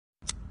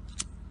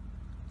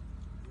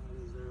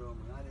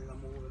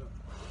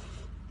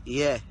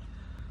Yeah,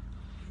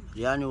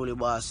 you know the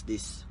boss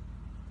this.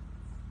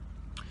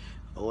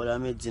 All I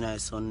made in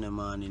Sunday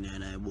morning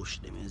and I bush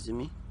them, you see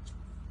me?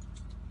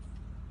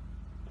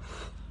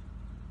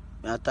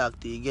 I talk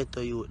to you,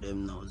 Ghetto youth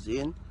them now,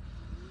 see?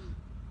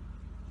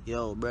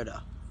 Yo,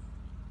 brother,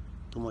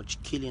 too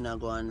much killing a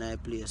go on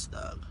that place,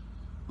 dog.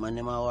 Man,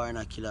 them a war and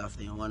a kill off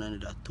them one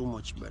another too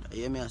much, brother.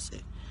 You hear me I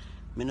say?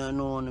 Me no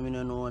know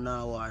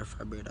no war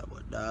for brother,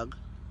 but dog,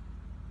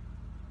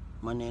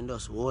 man, them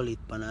just hold it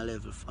on a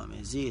level for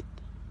me, see it?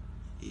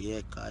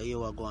 Yeah, cause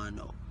you are going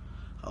now.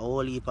 A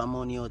whole heap of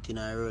money out in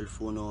a world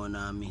for no one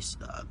and miss,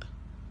 dog.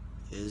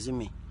 You see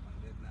me?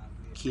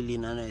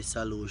 Killing and a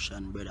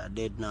solution, brother.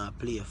 Dead now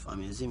play for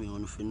me. You see me? You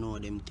want to know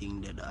them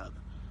thing there, dog.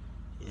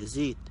 You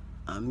see it?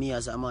 And me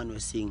as a man will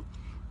sing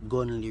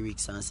gun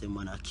lyrics and say,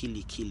 man, I kill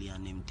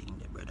and them thing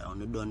there, brother.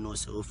 And you don't know,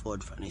 so we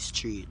fought from the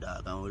street,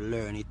 dog. And we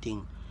learn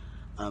anything.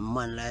 And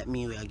man like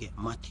me, we get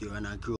mature and I grow.